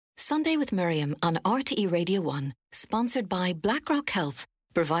Sunday with Miriam on RTE Radio 1, sponsored by BlackRock Health,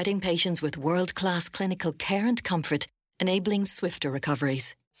 providing patients with world-class clinical care and comfort, enabling swifter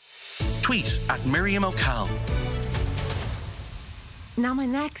recoveries. Tweet at Miriam O'Call. Now, my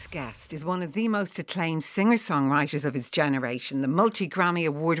next guest is one of the most acclaimed singer-songwriters of his generation, the multi-Grammy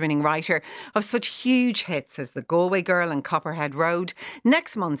award-winning writer of such huge hits as The Galway Girl and Copperhead Road.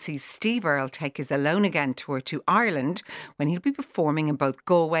 Next month sees Steve Earle take his Alone Again tour to Ireland, when he'll be performing in both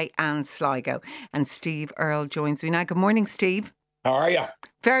Galway and Sligo. And Steve Earle joins me now. Good morning, Steve. How are you?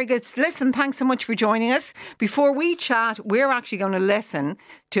 Very good. Listen, thanks so much for joining us. Before we chat, we're actually going to listen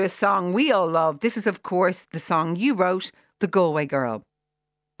to a song we all love. This is, of course, the song you wrote, The Galway Girl.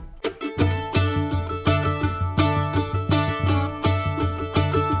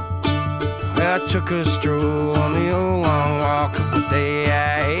 I took a stroll on the old long walk of the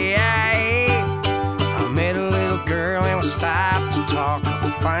day. I met a little girl and we stopped to talk on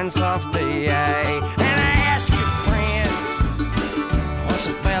a fine soft day. And I asked your friend, what's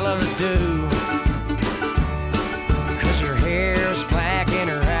a fella to do? 'Cause her hair is black and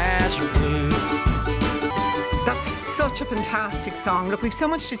her eyes are blue. That's such a fantastic song. Look, we've so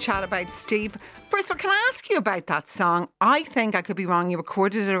much to chat about, Steve. First of all, can I ask you about that song? I think, I could be wrong, you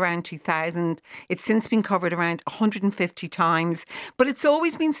recorded it around 2000. It's since been covered around 150 times. But it's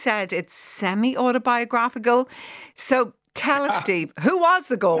always been said it's semi-autobiographical. So tell us, Steve, who was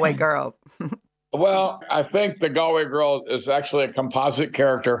the Galway Girl? Well, I think the Galway Girl is actually a composite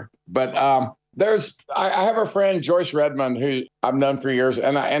character. But I have a friend, Joyce Redmond, who I've known for years.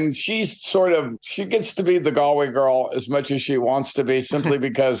 And she gets to be the Galway Girl as much as she wants to be, simply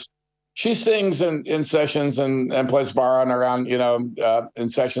because she sings in sessions and plays bar on around, in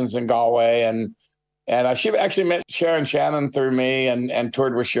sessions in Galway. And she actually met Sharon Shannon through me and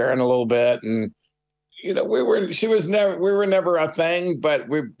toured with Sharon a little bit. And, we were never a thing, but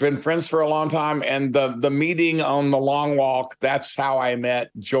we've been friends for a long time. And the meeting on the long walk, that's how I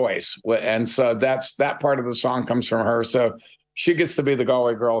met Joyce. And so that part of the song comes from her. So she gets to be the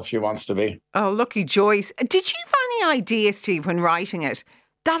Galway Girl if she wants to be. Oh, lucky Joyce. Did you have any idea, Steve, when writing it,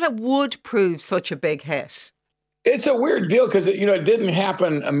 that it would prove such a big hit? It's a weird deal because, it didn't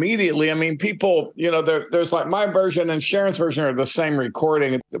happen immediately. I mean, people, there's like my version and Sharon's version are the same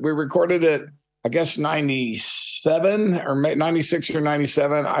recording. We recorded it, I guess, 97 or 96 or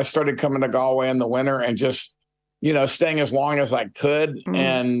 97. I started coming to Galway in the winter and just, staying as long as I could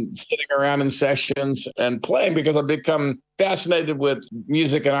and sitting around in sessions and playing because I've become fascinated with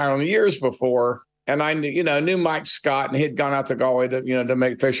music in Ireland years before. And I knew Mike Scott, and he'd gone out to Galway to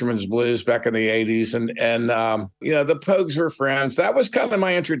make Fisherman's Blues back in the 80s. And the Pogues were friends. That was kind of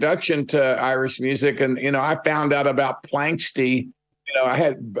my introduction to Irish music. And, I found out about Planxty. I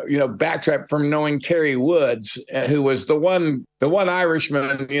had, backtrack from knowing Terry Woods, who was the one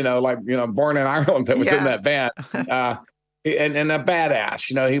Irishman, born in Ireland that was in that band. And a badass,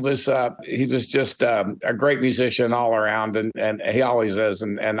 he was just a great musician all around, and he always is.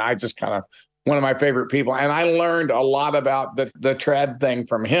 And I just kind of one of my favorite people. And I learned a lot about the trad thing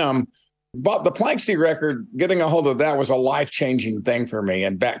from him. But the Planxty record, getting a hold of that was a life-changing thing for me,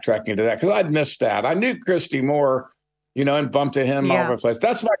 and backtracking to that, because I'd missed that. I knew Christy Moore, and bumped to him all over the place.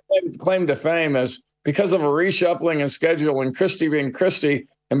 That's my claim to fame, is because of a reshuffling and schedule, and Christy being Christy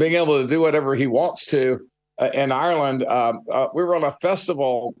and being able to do whatever he wants to in Ireland. We were on a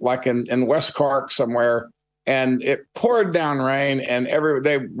festival like in West Cork somewhere, and it poured down rain, and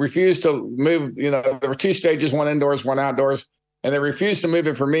they refused to move. There were two stages, one indoors, one outdoors, and they refused to move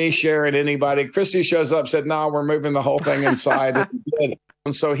it for me, Sharon, anybody. Christy shows up, said, "No, we're moving the whole thing inside."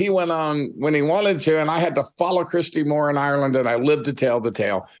 And so he went on when he wanted to, and I had to follow Christy Moore in Ireland, and I lived to tell the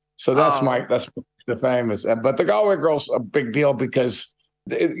tale. So that's the famous. But the Galway Girl's a big deal because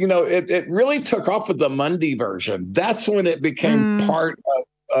it really took off with the Mundy version. That's when it became part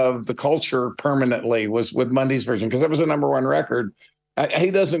of the culture permanently, was with Mundy's version, because it was a #1 record. He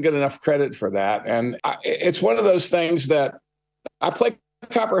doesn't get enough credit for that. And it's one of those things that I play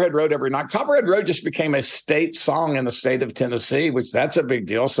Copperhead Road every night. Copperhead Road just became a state song in the state of Tennessee, which that's a big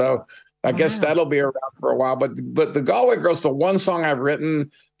deal. So I guess that'll be around for a while. But the Galway Girl's the one song I've written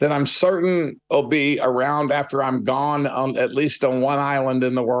that I'm certain will be around after I'm gone, at least on one island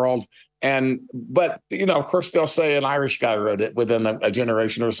in the world. But of course, they'll say an Irish guy wrote it within a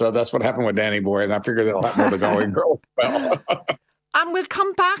generation or so. That's what happened with Danny Boy, and I figured they'll have more of the Galway Girl as well. And we'll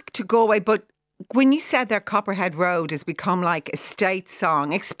come back to Galway, but when you said that Copperhead Road has become like a state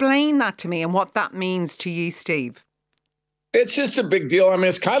song, explain that to me and what that means to you, Steve. It's just a big deal. I mean,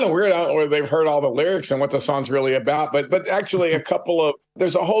 it's kind of weird where they've heard all the lyrics and what the song's really about. But actually,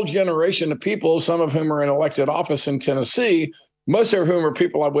 there's a whole generation of people, some of whom are in elected office in Tennessee, most of whom are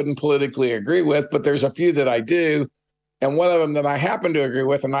people I wouldn't politically agree with, but there's a few that I do. And one of them that I happen to agree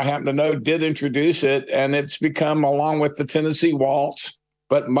with and I happen to know did introduce it. And it's become, along with the Tennessee Waltz.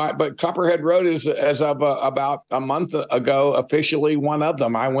 But Copperhead Road is, as of about a month ago, officially one of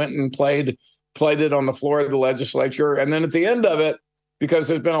them. I went and played it on the floor of the legislature. And then at the end of it, because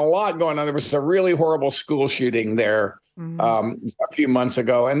there's been a lot going on, there was a really horrible school shooting there a few months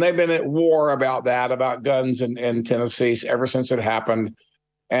ago. And they've been at war about that, about guns in Tennessee ever since it happened.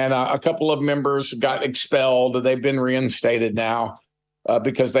 And a couple of members got expelled. They've been reinstated now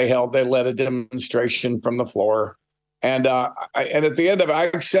because they led a demonstration from the floor. And at the end of it, I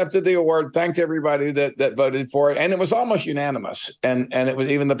accepted the award, thanked everybody that voted for it. And it was almost unanimous. And it was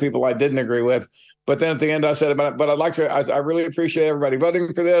even the people I didn't agree with. But then at the end, I said, but I'd like to, I really appreciate everybody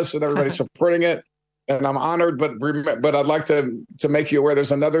voting for this and everybody supporting it. And I'm honored, but I'd like to make you aware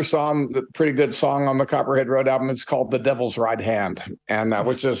there's another song, pretty good song on the Copperhead Road album. It's called "The Devil's Right Hand," and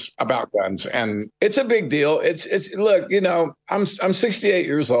which is about guns, and it's a big deal. It's look, I'm 68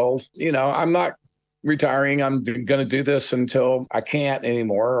 years old. I'm not retiring. I'm going to do this until I can't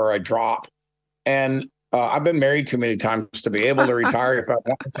anymore or I drop. And I've been married too many times to be able to retire if I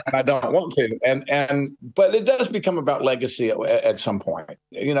want to, and I don't want to. But it does become about legacy at some point.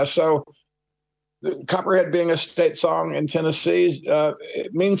 So. Copperhead being a state song in Tennessee,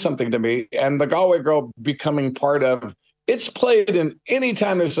 it means something to me. And the Galway Girl becoming part of it's played in any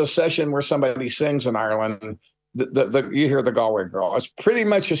time there's a session where somebody sings in Ireland, you hear the Galway Girl. It's pretty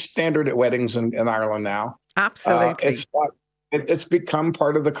much a standard at weddings in Ireland now. Absolutely. It's become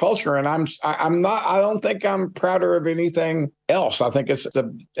part of the culture. And I don't think I'm prouder of anything else. I think it's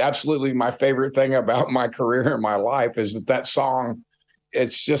absolutely my favorite thing about my career and my life is that song.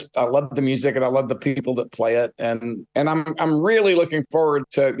 It's just, I love the music and I love the people that play it. And I'm really looking forward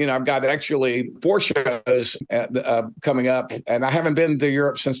to, I've got actually 4 shows coming up, and I haven't been to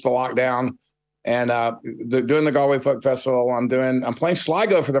Europe since the lockdown. And doing the Galway Folk Festival, I'm playing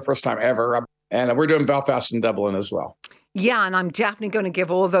Sligo for the first time ever. And we're doing Belfast and Dublin as well. Yeah, and I'm definitely going to give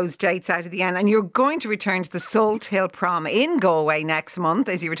all those dates out at the end. And you're going to return to the Salt Hill Prom in Galway next month,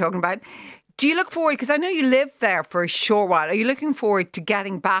 as you were talking about. Do you look forward, because I know you lived there for a short while, are you looking forward to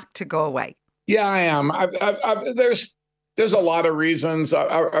getting back to Galway? Yeah, I am. There's a lot of reasons.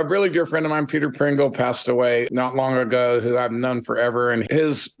 A really dear friend of mine, Peter Pringle, passed away not long ago, who I've known forever. And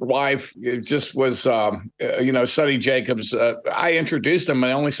his wife just was, Sonny Jacobs. I introduced him,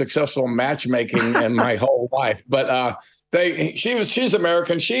 my only successful matchmaking in my whole life. But she's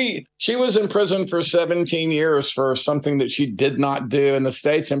American. She was in prison for 17 years for something that she did not do in the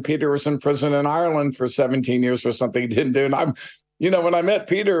States. And Peter was in prison in Ireland for 17 years for something he didn't do. And when I met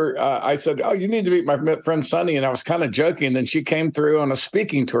Peter, I said, "Oh, you need to meet my friend Sonny." And I was kind of joking. Then she came through on a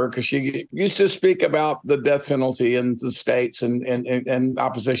speaking tour because she used to speak about the death penalty in the States and in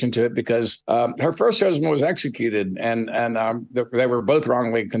opposition to it because her first husband was executed and they were both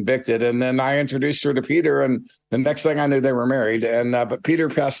wrongly convicted. And then I introduced her to Peter, and the next thing I knew, they were married. And but Peter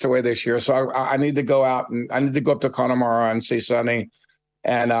passed away this year, so I need to go out and I need to go up to Connemara and see Sonny.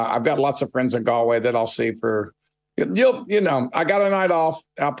 And I've got lots of friends in Galway that I'll see for. I got a night off.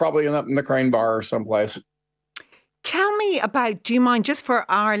 I'll probably end up in the Crane Bar or someplace. Tell me about, do you mind, just for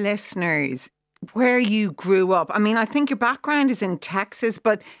our listeners, where you grew up? I mean, I think your background is in Texas,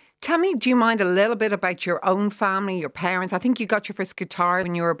 but tell me, do you mind a little bit about your own family, your parents? I think you got your first guitar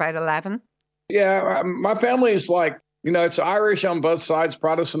when you were about 11. Yeah, my family is like, it's Irish on both sides,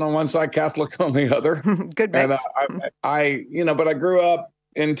 Protestant on one side, Catholic on the other. Good mix. And but I grew up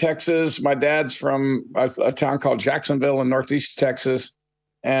in Texas. My dad's from a town called Jacksonville in Northeast Texas.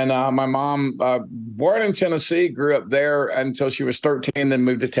 And my mom, born in Tennessee, grew up there until she was 13, then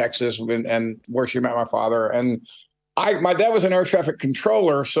moved to Texas and where she met my father. And my dad was an air traffic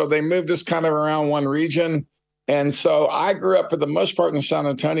controller, so they moved us kind of around one region. And so I grew up for the most part in San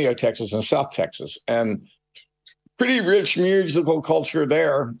Antonio, Texas, and South Texas, and pretty rich musical culture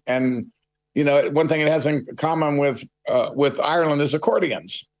there. And one thing it has in common with Ireland is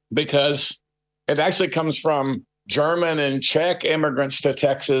accordions, because it actually comes from German and Czech immigrants to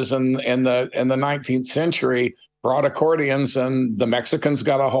Texas in the 19th century, brought accordions, and the Mexicans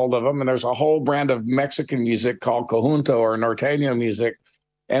got a hold of them. And there's a whole brand of Mexican music called conjunto or norteño music.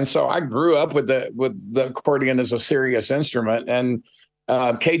 And so I grew up with the accordion as a serious instrument, and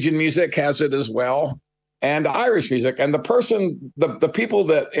Cajun music has it as well. And Irish music. And the people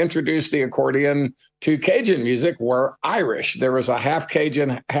that introduced the accordion to Cajun music were Irish. There was a half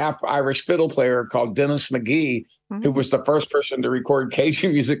Cajun, half Irish fiddle player called Dennis McGee, who was the first person to record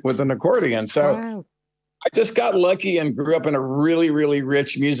Cajun music with an accordion. So I just got lucky and grew up in a really, really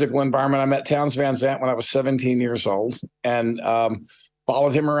rich musical environment. I met Townes Van Zandt when I was 17 years old and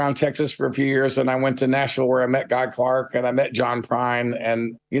followed him around Texas for a few years. And I went to Nashville where I met Guy Clark and I met John Prine.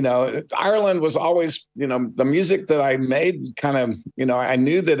 And, Ireland was always, the music that I made kind of, I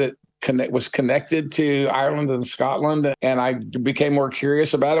knew that it was connected to Ireland and Scotland. And I became more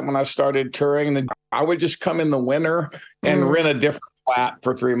curious about it when I started touring. And I would just come in the winter and rent a different flat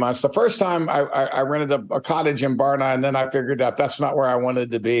for 3 months. The first time I rented a cottage in Barna, and then I figured out that's not where I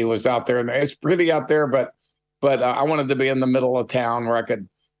wanted to be, was out there. And it's pretty out there, but I wanted to be in the middle of town where I could,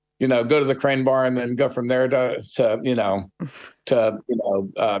 go to the Crane Bar and then go from there to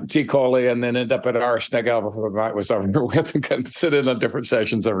T. Coley and then end up at our Snegel before the night was over with and could sit in on different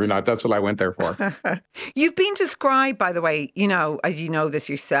sessions every night. That's what I went there for. You've been described, by the way, as you know this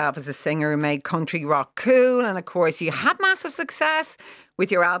yourself, as a singer who made country rock cool. And of course, you had massive success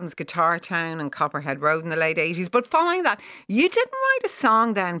with your albums Guitar Town and Copperhead Road in the late 80s. But following that, you didn't write a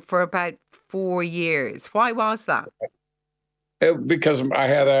song then for about 4 years. Why was that? Because I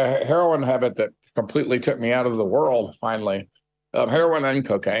had a heroin habit that completely took me out of the world, finally. Heroin and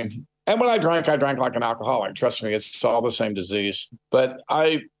cocaine. And when I drank like an alcoholic. Trust me, it's all the same disease. But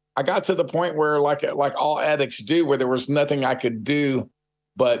I got to the point where, like all addicts do, where there was nothing I could do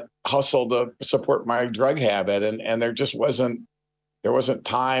but hustle to support my drug habit. And there just wasn't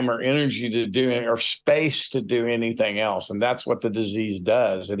time or energy to do it or space to do anything else. And that's what the disease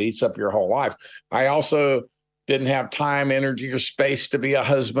does. It eats up your whole life. I also didn't have time, energy, or space to be a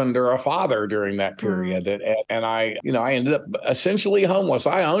husband or a father during that period. And I ended up essentially homeless.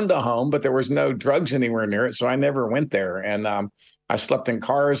 I owned a home, but there was no drugs anywhere near it. So I never went there. And I slept in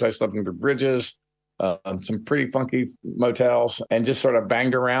cars. I slept under bridges, some pretty funky motels, and just sort of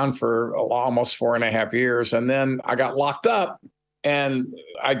banged around for almost 4.5 years. And then I got locked up. And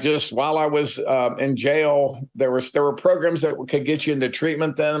while I was in jail, there were programs that could get you into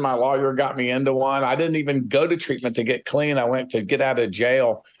treatment then. My lawyer got me into one. I didn't even go to treatment to get clean. I went to get out of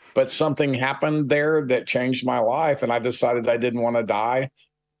jail. But something happened there that changed my life. And I decided I didn't want to die.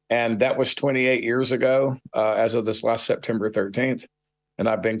 And that was 28 years ago, as of this last September 13th. And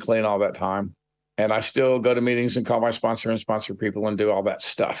I've been clean all that time. And I still go to meetings and call my sponsor and sponsor people and do all that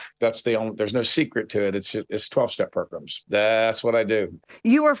stuff. There's no secret to it. It's 12-step programs. That's what I do.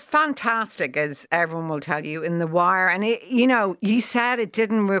 You were fantastic, as everyone will tell you, in The Wire. And, you said it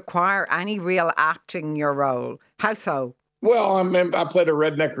didn't require any real acting, your role. How so? Well, I played a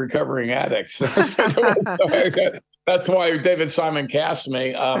redneck recovering addict. So that's why David Simon cast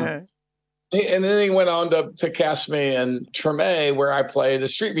me. And then he went on to cast me in Treme, where I played a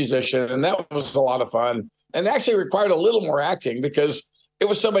street musician. And that was a lot of fun. And actually required a little more acting because it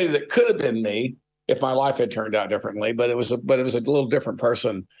was somebody that could have been me if my life had turned out differently. But it was a little different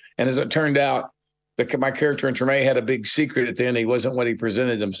person. And as it turned out, my character in Treme had a big secret at the end. He wasn't what he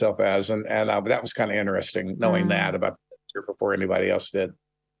presented himself as. And that was kind of interesting, knowing that about the character before anybody else did.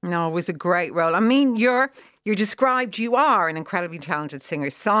 No, it was a great role. I mean, you are an incredibly talented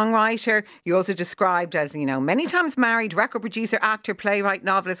singer-songwriter. You're also described as, many times married, record producer, actor, playwright,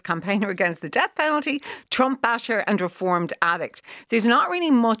 novelist, campaigner against the death penalty, Trump basher and reformed addict. There's not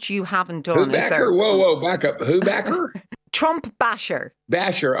really much you haven't done. Who backer? Whoa, back up. Who backer? Trump basher.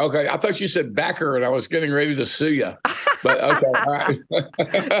 Basher. Okay. I thought you said backer and I was getting ready to sue you. But okay. All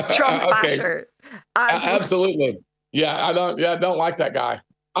right. Trump basher. Absolutely. Yeah, I don't like that guy.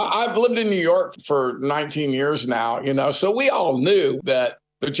 I've lived in New York for 19 years now, so we all knew that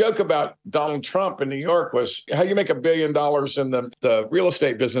the joke about Donald Trump in New York was how you make $1 billion in the real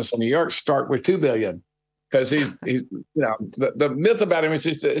estate business in New York start with $2 billion. Because the myth about him is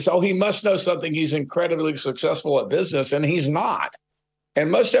he must know something. He's incredibly successful at business, and he's not. And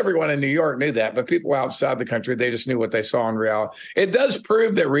most everyone in New York knew that, but people outside the country, they just knew what they saw in reality. It does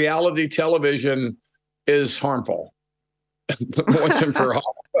prove that reality television is harmful once and for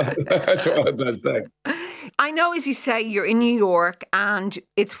all. That's what I'm going to say. I know, as you say, you're in New York and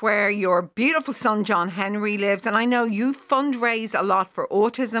it's where your beautiful son, John Henry, lives. And I know you fundraise a lot for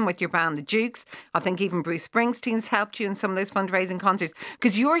autism with your band, The Dukes. I think even Bruce Springsteen's helped you in some of those fundraising concerts.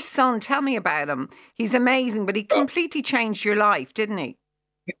 Because your son, tell me about him. He's amazing, but he completely changed your life, didn't he?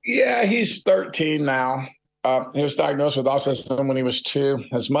 Yeah, he's 13 now. He was diagnosed with autism when he was 2.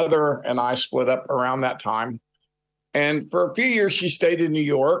 His mother and I split up around that time. And for a few years, she stayed in New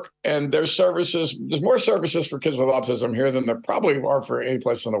York, and there's more services for kids with autism here than there probably are for any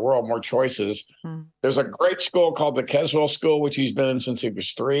place in the world, more choices. There's a great school called the Keswell School, which he's been in since he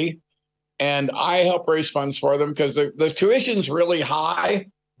was 3. And I help raise funds for them because the tuition's really high,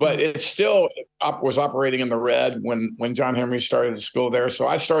 but it still was operating in the red when John Henry started the school there. So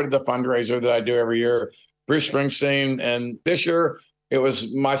I started the fundraiser that I do every year Bruce Springsteen. And this year it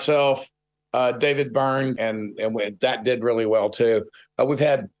was myself, David Byrne, and that did really well too. We've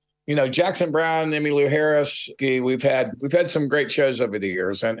had, Jackson Browne, Emmylou Harris. We've had some great shows over the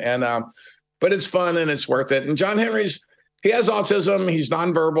years, but it's fun and it's worth it. And John Henry's, he has autism. He's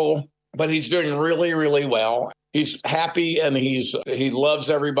nonverbal, but he's doing really, really well. He's happy and he loves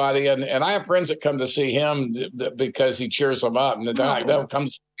everybody. And I have friends that come to see him because he cheers them up. And they don't come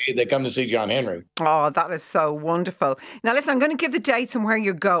to see, they come to see John Henry. Oh, that is so wonderful. Now, listen, I'm going to give the dates and where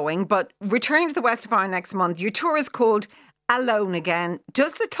you're going, but returning to the West of Ireland next month. Your tour is called Alone Again.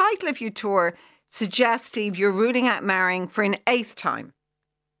 Does the title of your tour suggest, Steve, you're ruling out marrying for an 8th time?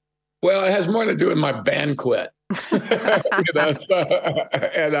 Well, it has more to do with my band quit. My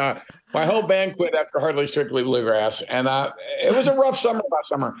whole band quit after Hardly Strictly Bluegrass. And it was a rough summer last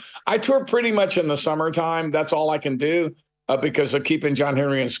summer. I tour pretty much in the summertime. That's all I can do because of keeping John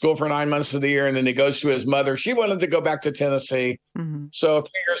Henry in school for 9 months of the year. And then he goes to his mother. She wanted to go back to Tennessee. Mm-hmm. So a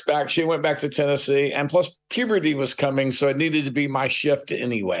few years back, she went back to Tennessee. And plus puberty was coming. So it needed to be my shift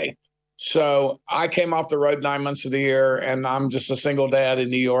anyway. So I came off the road 9 months of the year, and I'm just a single dad in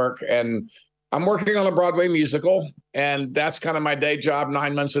New York. And I'm working on a Broadway musical, and that's kind of my day job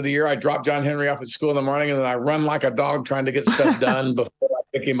 9 months of the year. I drop John Henry off at school in the morning, and then I run like a dog trying to get stuff done before I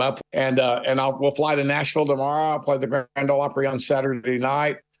pick him up. And we'll fly to Nashville tomorrow. I'll play the Grand Ole Opry on Saturday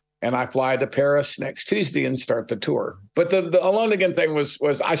night, and I fly to Paris next Tuesday and start the tour. But the Alone Again thing was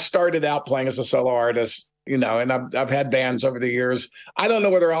I started out playing as a solo artist. And I've had bands over the years. I don't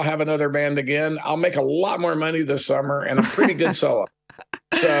know whether I'll have another band again. I'll make a lot more money this summer, and I'm pretty good solo.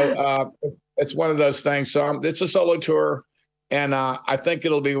 So it's one of those things. So it's a solo tour, and I think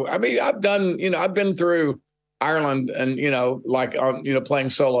it'll be. I mean, I've been through Ireland and playing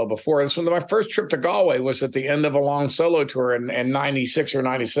solo before. This one, my first trip to Galway was at the end of a long solo tour in 96 or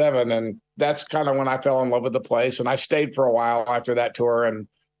 97, and that's kind of when I fell in love with the place. And I stayed for a while after that tour, and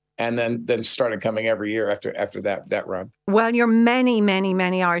then started coming every year after that run. Well, your many, many,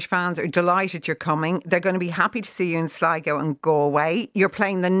 many Irish fans are delighted you're coming. They're going to be happy to see you in Sligo and Galway. You're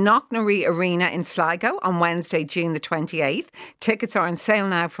playing the Knocknaree Arena in Sligo on Wednesday, June the 28th. Tickets are on sale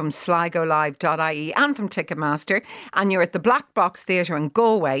now from sligolive.ie and from Ticketmaster. And you're at the Black Box Theatre in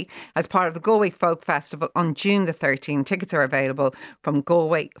Galway as part of the Galway Folk Festival on June the 13th. Tickets are available from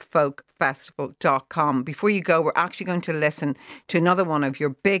galwayfolkfestival.com. Before you go, we're actually going to listen to another one of your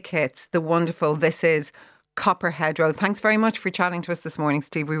big hits, the wonderful This Is Copperhead Road. Thanks very much for chatting to us this morning,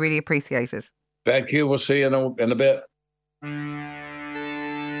 Steve. We really appreciate it. Thank you. We'll see you in a bit.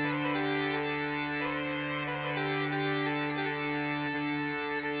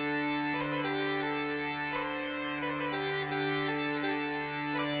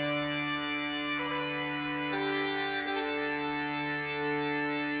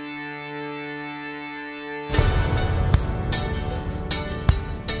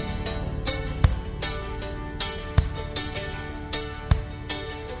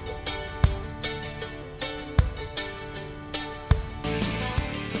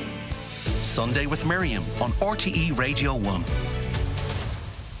 Sunday with Miriam on RTE Radio 1.